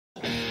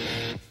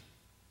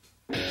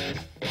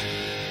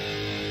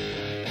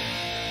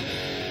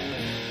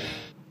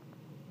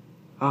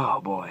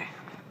Oh boy.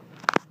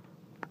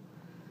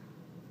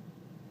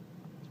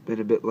 It's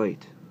been a bit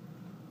late.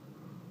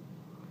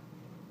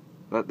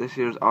 But this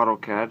year's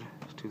AutoCAD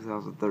is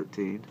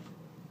 2013.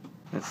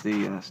 That's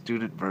the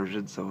student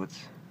version, so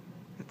it's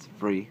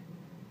free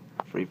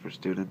for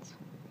students.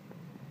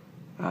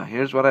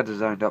 Here's what I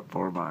designed up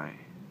for my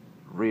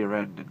rear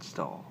end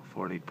install,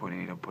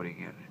 48.8 I'm putting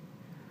in.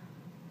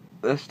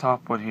 This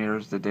top one here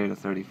is the Data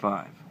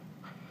 35.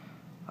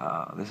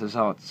 This is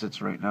how it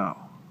sits right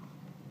now.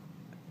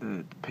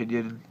 The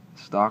pinion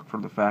stock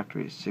from the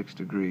factory is 6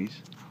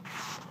 degrees.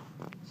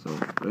 So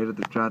right at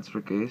the transfer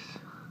case,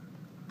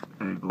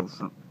 angle is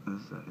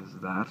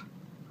that.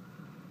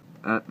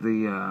 At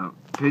the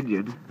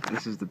pinion,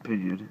 this is the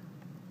pinion.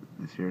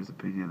 This here is the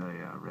pinion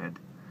I read.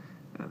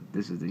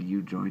 This is the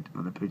U-joint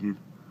on the pinion.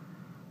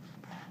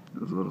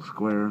 Those little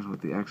squares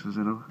with the X's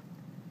in them.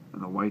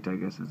 And the white, I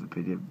guess, is the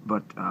pinion.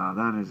 But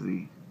that is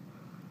the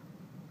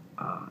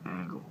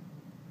angle.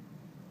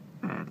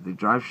 And the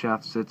drive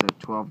shaft sits at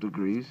 12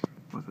 degrees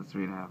with a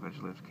 3.5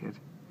 inch lift kit.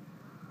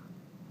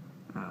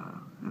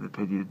 And the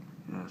pinion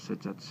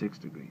sits at 6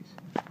 degrees.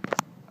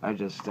 I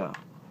just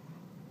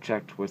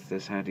checked with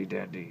this handy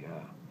dandy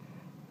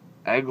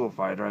angle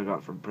finder I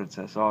got from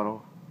Princess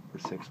Auto for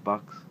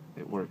 $6.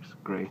 It works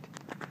great.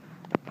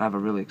 I have a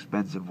really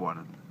expensive one,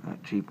 and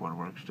that cheap one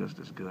works just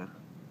as good.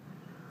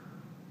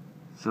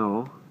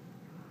 So,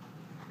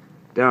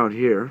 down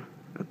here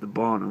at the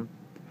bottom,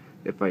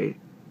 if I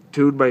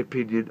tune my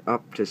pinion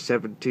up to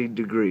 17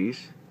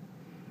 degrees,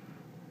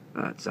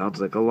 it sounds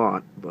like a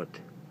lot, but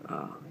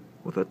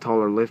with a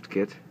taller lift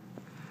kit,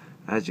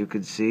 as you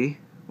can see,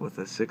 with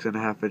a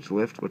 6.5 inch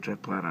lift, which I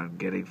plan on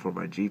getting for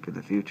my Jeep in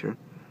the future.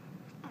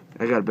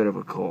 I got a bit of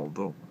a cold,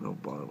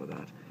 don't bother with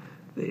that.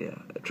 The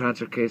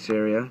transfer case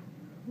area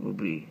will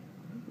be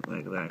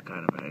like that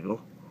kind of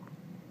angle.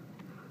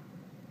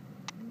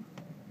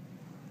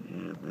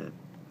 And then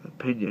the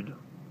pinion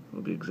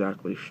will be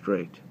exactly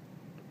straight.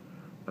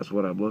 That's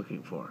what I'm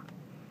looking for.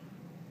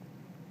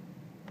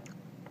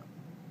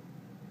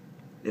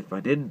 If I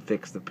didn't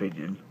fix the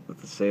pinion with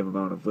the same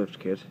amount of lift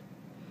kit,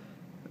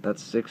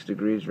 that's 6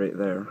 degrees right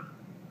there.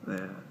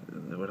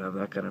 It would have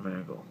that kind of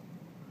angle,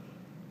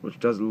 which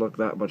doesn't look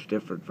that much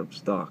different from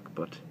stock,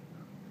 but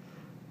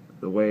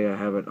the way I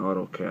have it in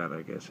AutoCAD,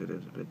 I guess it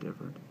is a bit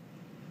different.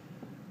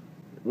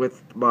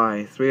 With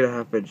my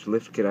 3.5 inch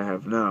lift kit I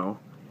have now,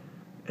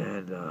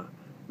 and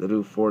the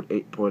new Ford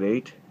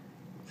 8.8,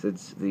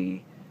 since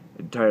the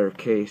entire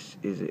case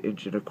is 1.25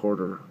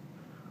 inches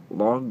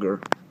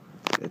longer,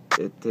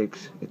 it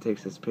takes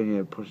this pinion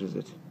and pushes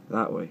it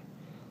that way.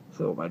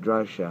 So my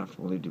drive shaft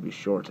will need to be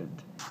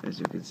shortened. As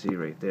you can see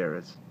right there,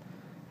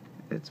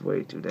 it's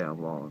way too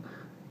damn long.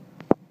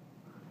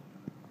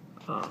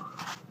 Let's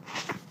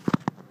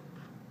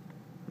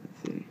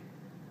see,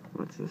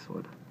 what's this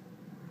one?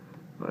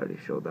 I already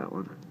showed that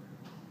one.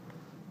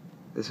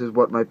 This is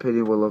what my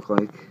pinion will look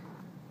like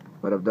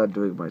when I'm done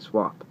doing my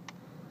swap.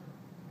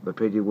 The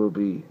pinion will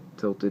be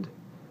tilted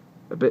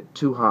a bit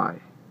too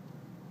high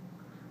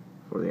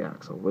for the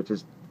axle, which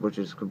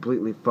is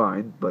completely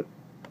fine, but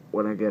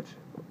when I get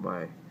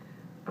my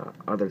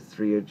other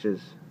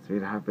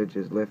 3.5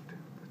 inches lift,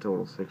 the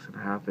total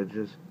 6.5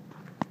 inches,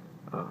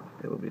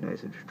 it'll be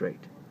nice and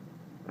straight.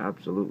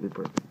 Absolutely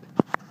perfect.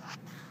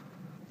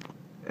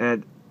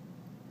 And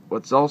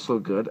what's also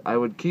good, I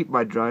would keep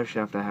my drive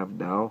shaft I have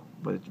now,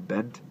 but it's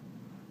bent.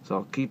 So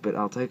I'll keep it,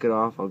 I'll take it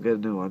off, I'll get a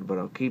new one, but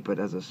I'll keep it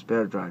as a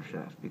spare drive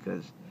shaft,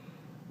 because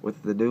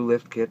with the new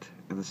lift kit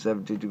and the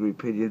 17 degree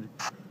pinion,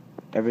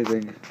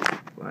 everything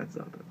lines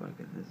up. If I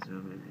can just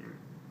zoom in here.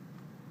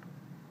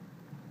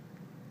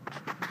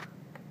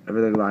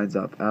 Everything lines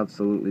up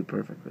absolutely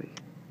perfectly.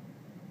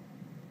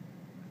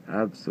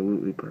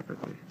 Absolutely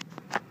perfectly.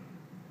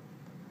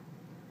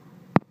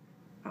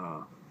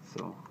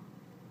 So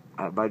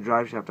my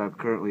drive shaft I have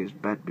currently is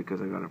bent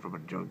because I got it from a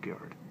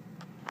junkyard.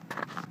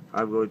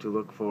 I'm going to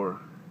look for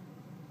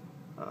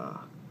a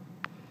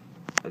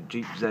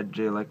Jeep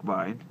ZJ like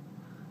mine.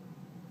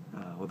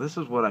 Well, this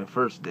is what I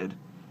first did.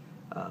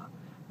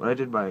 When I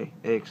did my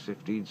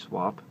AX15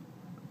 swap,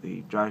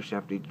 the drive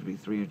shaft needed to be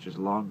 3 inches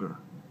longer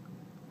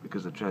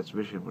because the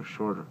transmission was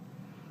shorter.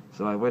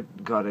 So I went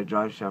and got a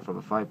drive shaft from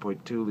a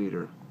 5.2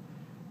 liter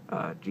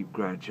Jeep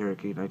Grand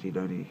Cherokee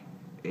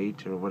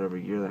 1998 or whatever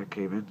year that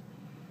came in.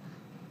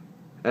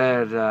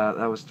 And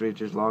that was 3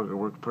 inches longer,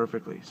 worked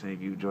perfectly,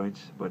 same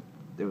U-joints, but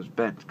it was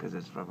bent because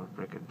it's from a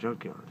frickin'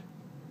 junkyard.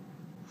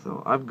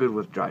 So I'm good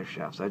with drive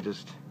shafts. I'm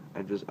just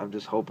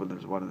hoping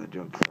there's one in the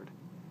junkyard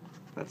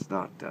that's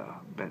not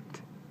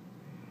bent.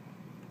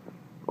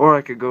 Or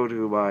I could go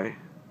to my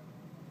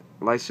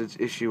license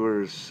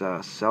issuer's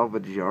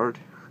salvage yard,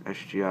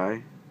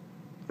 SGI.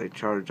 They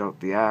charge out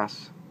the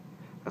ass.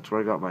 That's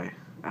where I got my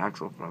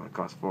axle from. It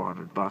cost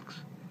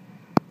 $400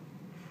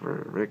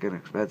 for freaking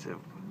expensive.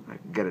 I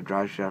can get a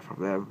drive shaft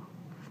from them.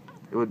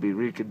 It would be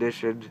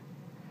reconditioned.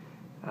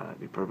 It'd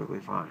be perfectly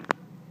fine.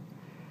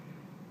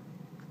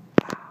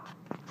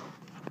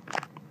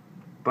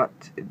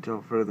 But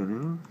until further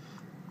news,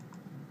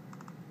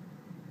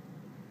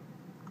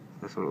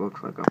 the That's what it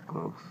looks like up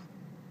close.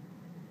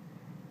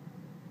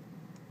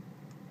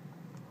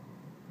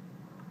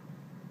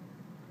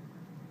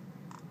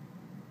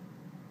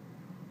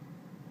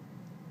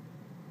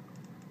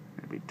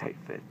 It'd be tight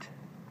fit.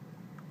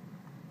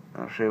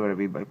 I'll show you what I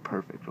mean by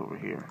perfect over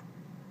here.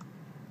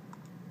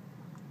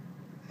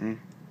 See?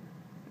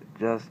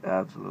 Just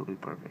absolutely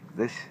perfect.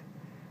 This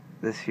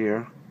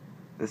here,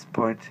 this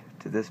point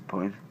to this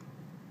point,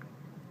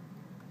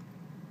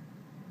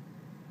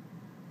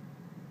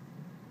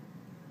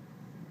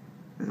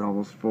 is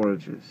almost 4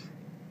 inches.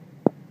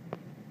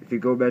 If you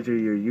go measure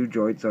your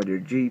U-joints on your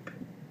Jeep,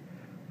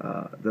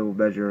 they will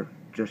measure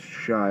just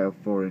shy of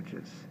 4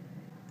 inches.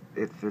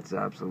 It fits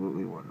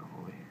absolutely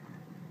wonderfully.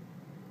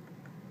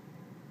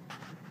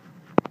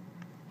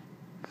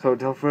 So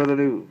until further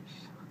news,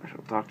 I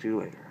shall talk to you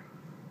later.